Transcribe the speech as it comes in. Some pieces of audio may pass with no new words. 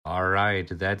All right,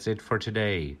 that's it for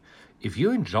today. If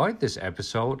you enjoyed this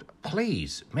episode,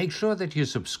 please make sure that you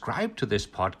subscribe to this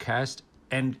podcast.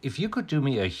 And if you could do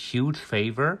me a huge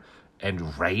favor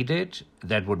and rate it,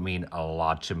 that would mean a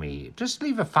lot to me. Just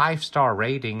leave a 5-star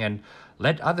rating and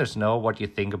let others know what you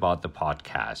think about the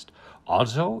podcast.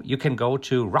 Also, you can go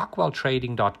to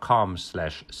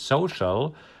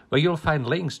rockwelltrading.com/social, where you'll find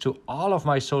links to all of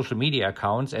my social media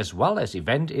accounts, as well as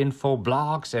event info,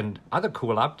 blogs, and other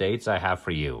cool updates I have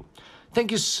for you.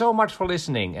 Thank you so much for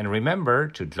listening, and remember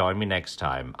to join me next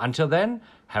time. Until then,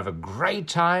 have a great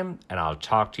time, and I'll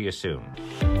talk to you soon.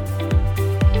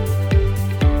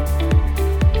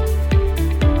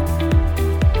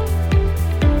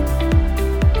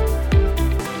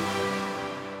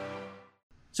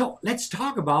 So let's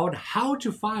talk about how to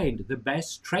find the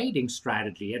best trading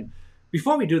strategy. And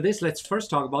before we do this, let's first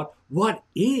talk about what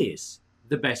is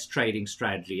the best trading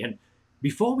strategy. And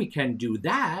before we can do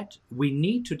that, we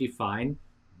need to define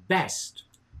best.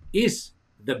 Is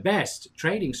the best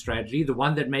trading strategy the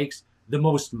one that makes the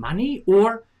most money,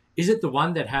 or is it the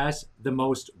one that has the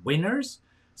most winners?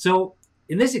 So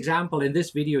in this example, in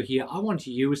this video here, I want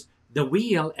to use the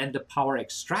wheel and the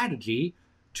PowerX strategy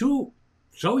to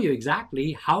show you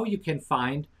exactly how you can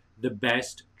find the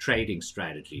best trading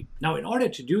strategy. Now, in order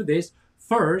to do this,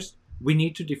 first, we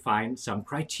need to define some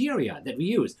criteria that we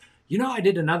use. You know, I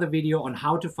did another video on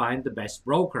how to find the best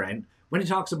broker. And when it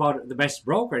talks about the best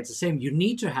broker, it's the same. You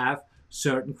need to have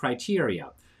certain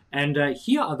criteria. And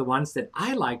here are the ones that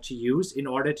I like to use in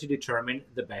order to determine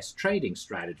the best trading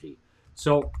strategy.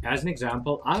 So as an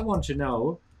example, I want to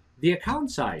know the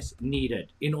account size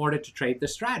needed in order to trade the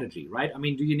strategy, right? I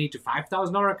mean, do you need a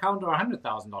 $5,000 account or a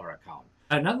 $100,000 account?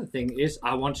 Another thing is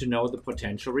I want to know the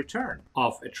potential return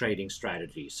of a trading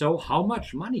strategy. So how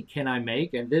much money can I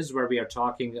make? And this is where we are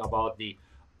talking about the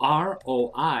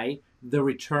ROI, the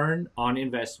return on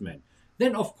investment.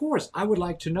 Then, of course, I would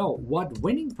like to know what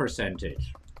winning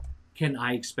percentage can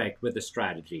I expect with the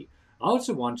strategy. I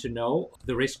also want to know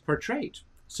the risk per trade.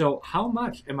 So how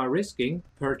much am I risking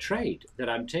per trade that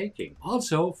I'm taking?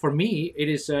 Also, for me, it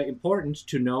is important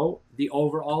to know the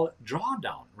overall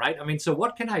drawdown, right? I mean, so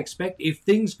what can I expect if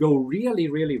things go really,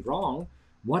 really wrong?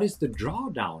 What is the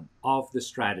drawdown of the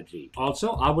strategy?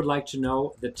 Also, I would like to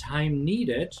know the time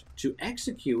needed to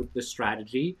execute the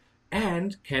strategy,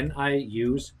 and can I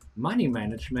use money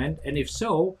management? And if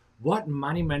so, what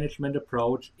money management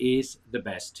approach is the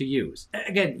best to use?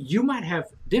 Again, you might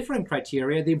have different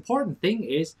criteria. The important thing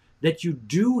is that you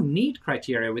do need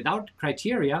criteria. Without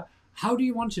criteria, how do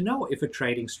you want to know if a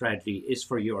trading strategy is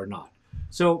for you or not?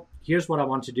 So here's what I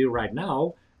want to do right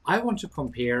now. I want to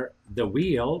compare the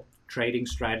wheel trading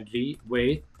strategy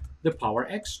with the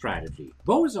PowerX strategy.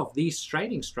 Both of these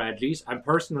trading strategies, I'm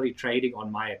personally trading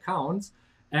on my accounts.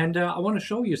 And I want to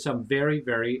show you some very,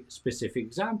 very specific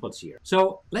examples here.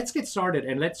 So let's get started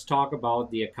and let's talk about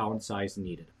the account size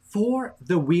needed for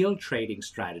the wheel trading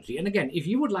strategy. And again, if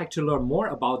you would like to learn more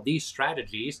about these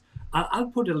strategies,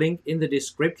 I'll put a link in the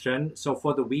description. So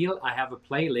for the wheel, I have a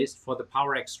playlist. For the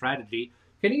PowerX strategy,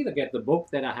 you can either get the book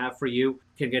that I have for you,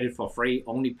 can get it for free,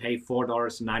 only pay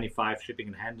 $4.95 shipping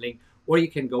and handling, or you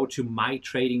can go to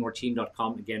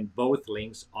mytradingroutine.com. Again, both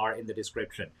links are in the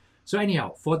description. So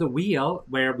anyhow, for the wheel,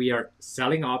 where we are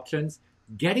selling options,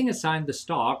 getting assigned the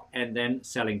stock, and then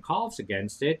selling calls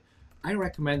against it, I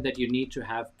recommend that you need to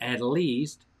have at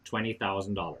least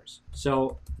 $20,000.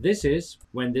 So this is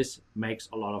when this makes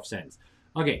a lot of sense.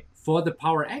 Okay, for the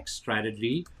PowerX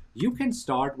strategy, you can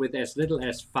start with as little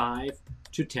as $5,000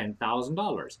 to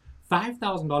 $10,000.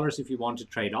 $5,000 if you want to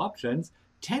trade options,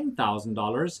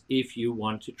 $10,000 if you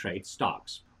want to trade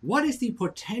stocks. What is the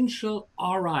potential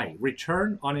ROI,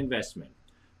 return on investment?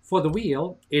 For the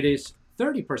wheel, it is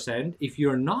 30% if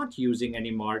you're not using any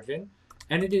margin,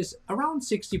 and it is around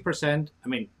 60%, I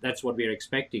mean, that's what we're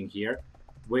expecting here,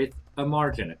 with a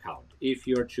margin account, if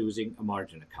you're choosing a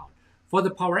margin account. For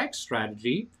the PowerX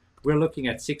strategy, we're looking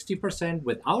at 60%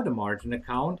 without a margin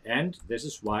account, and this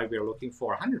is why we're looking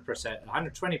for 100%,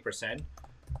 120%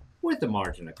 with a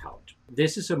margin account.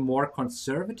 This is a more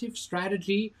conservative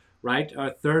strategy, right?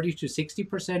 30 to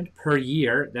 60% per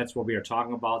year. That's what we are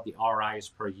talking about. The ROI is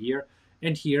per year.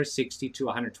 And here 60 to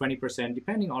 120%,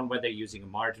 depending on whether you're using a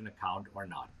margin account or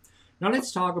not. Now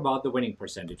let's talk about the winning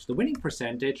percentage. The winning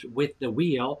percentage with the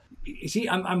wheel, you see,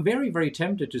 I'm very, very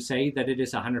tempted to say that it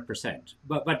is 100%.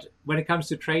 But when it comes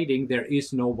to trading, there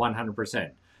is no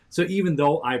 100%. So even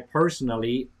though I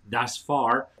personally, thus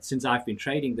far, since I've been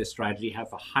trading this strategy,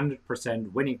 have a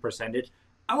 100% winning percentage,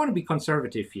 I want to be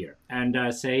conservative here and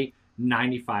say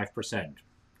 95%.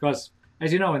 Because,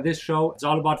 as you know, in this show, it's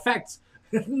all about facts.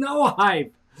 No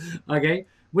hype. Okay?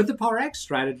 With the PowerX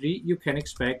strategy, you can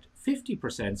expect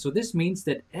 50%. So this means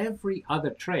that every other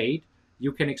trade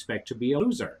you can expect to be a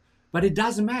loser. But it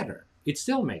doesn't matter. It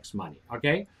still makes money,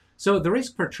 okay? So the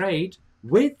risk per trade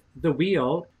with the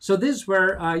wheel, so this is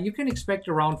where you can expect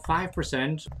around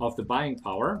 5% of the buying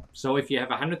power. So if you have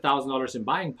 $100,000 in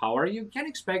buying power, you can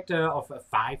expect of a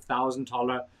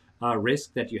 $5,000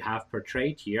 risk that you have per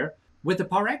trade here. With the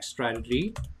PowerX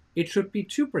strategy, it should be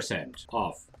 2%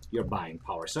 of your buying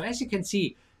power. So as you can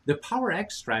see, the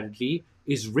PowerX strategy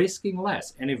is risking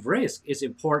less. And if risk is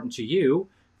important to you,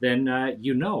 then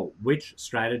you know which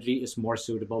strategy is more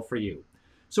suitable for you.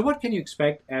 So what can you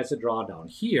expect as a drawdown?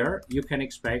 Here, you can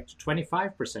expect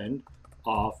 25%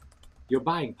 of your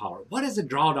buying power. What does a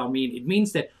drawdown mean? It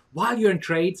means that while you're in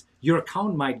trades, your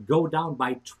account might go down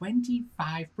by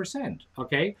 25%,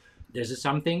 okay? This is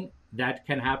something that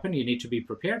can happen. You need to be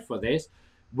prepared for this.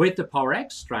 With the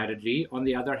PowerX strategy, on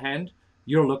the other hand,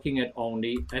 you're looking at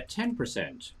only a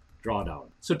 10% drawdown.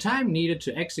 So time needed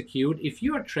to execute, if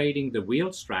you are trading the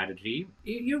wheel strategy,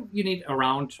 you need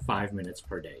around 5 minutes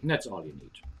per day. And that's all you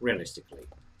need, realistically.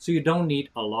 So you don't need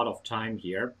a lot of time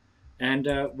here. And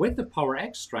with the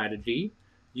PowerX strategy,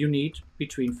 you need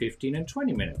between 15 and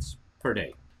 20 minutes per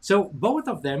day. So both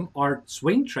of them are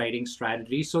swing trading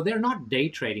strategies, so they're not day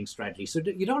trading strategies. So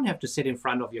you don't have to sit in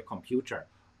front of your computer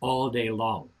all day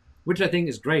long, which I think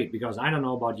is great because I don't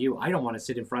know about you. I don't want to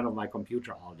sit in front of my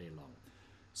computer all day long.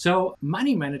 So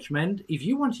money management, if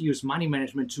you want to use money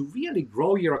management to really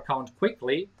grow your account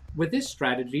quickly, with this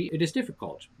strategy, it is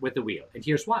difficult with the wheel. And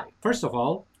here's why. First of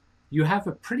all, you have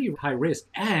a pretty high risk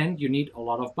and you need a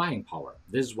lot of buying power.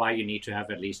 This is why you need to have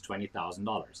at least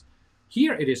 $20,000.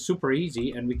 Here it is super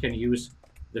easy and we can use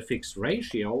the fixed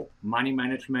ratio money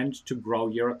management to grow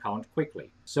your account quickly.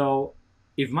 So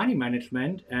if money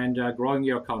management and growing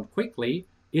your account quickly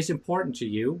is important to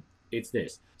you, it's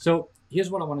this. So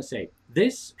here's what I want to say.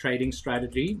 This trading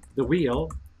strategy, the wheel,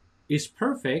 is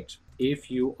perfect if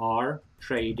you are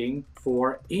trading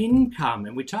for income.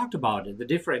 And we talked about it, the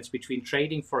difference between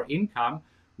trading for income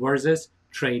versus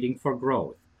trading for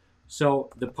growth. So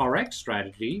the PowerX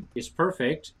strategy is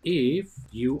perfect if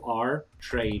you are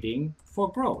trading for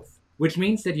growth, which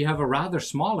means that you have a rather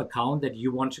small account that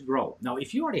you want to grow. Now,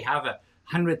 if you already have a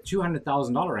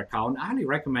 $200,000 account, I highly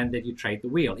recommend that you trade the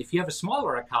wheel. If you have a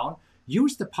smaller account,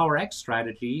 use the PowerX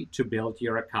strategy to build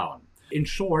your account. In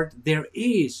short, there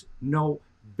is no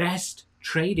best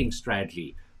trading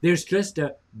strategy. There's just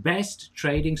a best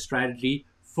trading strategy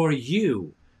for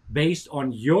you based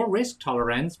on your risk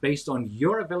tolerance, based on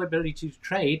your availability to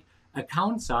trade,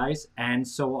 account size, and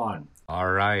so on.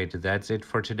 All right, that's it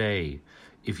for today.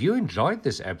 If you enjoyed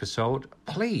this episode,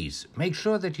 please make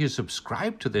sure that you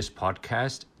subscribe to this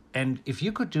podcast. And if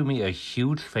you could do me a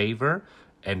huge favor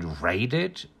and rate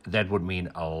it, that would mean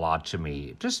a lot to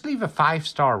me. Just leave a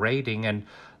 5-star rating and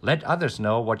let others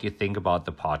know what you think about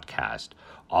the podcast.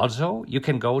 Also, you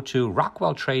can go to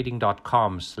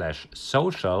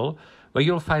rockwelltrading.com/social, where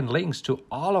you'll find links to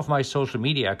all of my social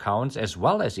media accounts, as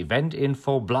well as event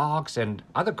info, blogs, and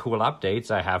other cool updates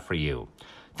I have for you.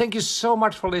 Thank you so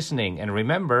much for listening, and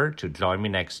remember to join me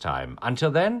next time.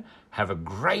 Until then, have a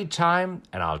great time,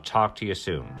 and I'll talk to you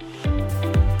soon.